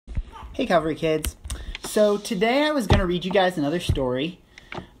Hey Calvary kids. So today I was going to read you guys another story,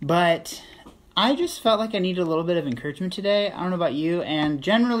 but I just felt like I needed a little bit of encouragement today. I don't know about you, and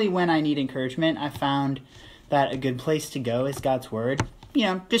generally when I need encouragement, I found that a good place to go is God's Word,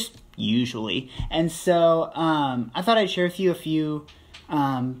 just usually. And so I thought I'd share with you a few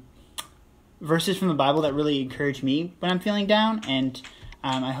verses from the Bible that really encourage me when I'm feeling down, and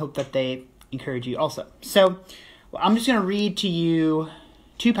I hope that they encourage you also. So I'm just going to read to you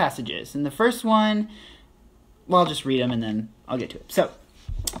two passages. And the first one, I'll just read them and then I'll get to it. So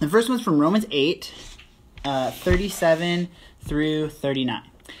the first one's from Romans 8, 37 through 39.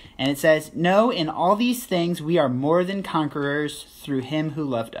 And it says, "No, in all these things we are more than conquerors through him who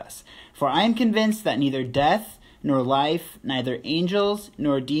loved us. For I am convinced that neither death nor life, neither angels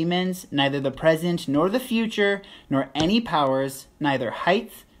nor demons, neither the present nor the future, nor any powers, neither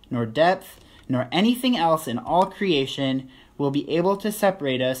height nor depth, nor anything else in all creation will be able to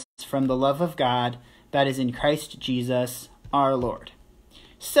separate us from the love of God that is in Christ Jesus our Lord."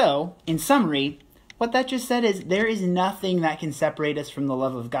 So, in summary, what that just said is there is nothing that can separate us from the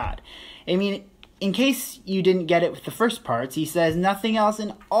love of God. I mean, in case you didn't get it with the first parts, he says nothing else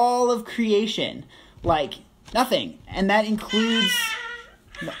in all of creation, like nothing. And that includes,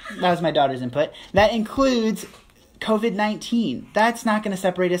 that was my daughter's input, that includes COVID-19. That's not going to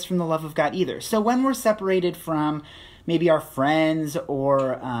separate us from the love of God either. So when we're separated from maybe our friends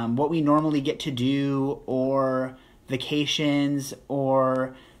or what we normally get to do, or vacations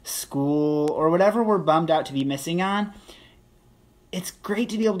or school or whatever we're bummed out to be missing on, it's great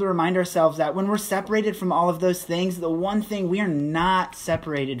to be able to remind ourselves that when we're separated from all of those things, the one thing we are not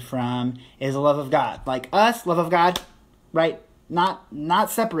separated from is the love of God. Like us, love of God, right? Not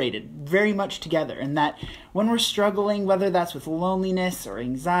separated, very much together. And that when we're struggling, whether that's with loneliness or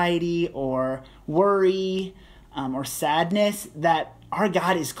anxiety or worry, or sadness, that our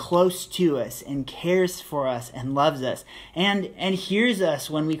God is close to us and cares for us and loves us and hears us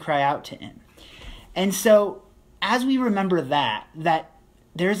when we cry out to him. And so as we remember that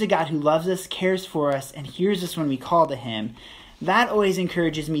there's a God who loves us, cares for us, and hears us when we call to him, that always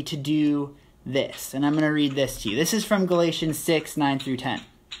encourages me to do this. And I'm going to read this to you. This is from Galatians 6, 9 through 10.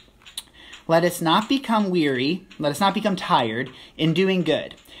 Let us not become tired in doing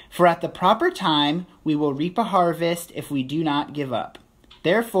good. For at the proper time we will reap a harvest if we do not give up.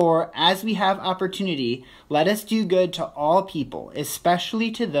 Therefore, as we have opportunity, let us do good to all people,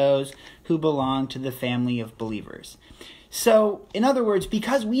 especially to those who belong to the family of believers." So, in other words,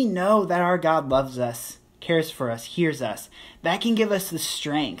 because we know that our God loves us, cares for us, hears us, that can give us the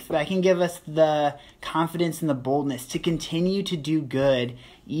strength, that can give us the confidence and the boldness to continue to do good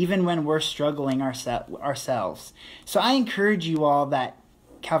even when we're struggling ourselves. So I encourage you all that,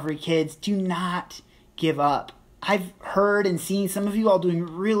 Calvary kids, do not give up. I've heard and seen some of you all doing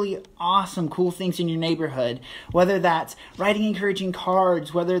really awesome, cool things in your neighborhood, whether that's writing encouraging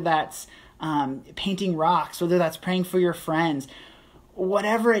cards, whether that's painting rocks, whether that's praying for your friends.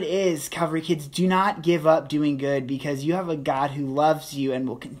 Whatever it is, Calvary kids, do not give up doing good, because you have a God who loves you and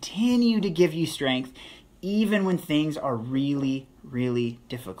will continue to give you strength even when things are really, really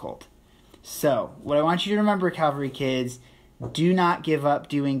difficult. So, what I want you to remember, Calvary kids, do not give up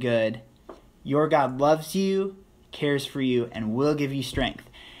doing good. Your God loves you, cares for you, and will give you strength.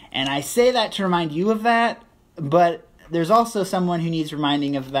 And I say that to remind you of that, but there's also someone who needs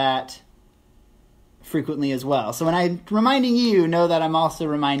reminding of that frequently as well. So when I'm reminding you, know that I'm also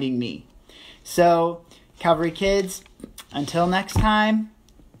reminding me. So, Calvary kids, until next time,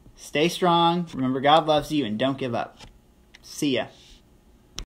 stay strong, remember God loves you, and don't give up. See ya.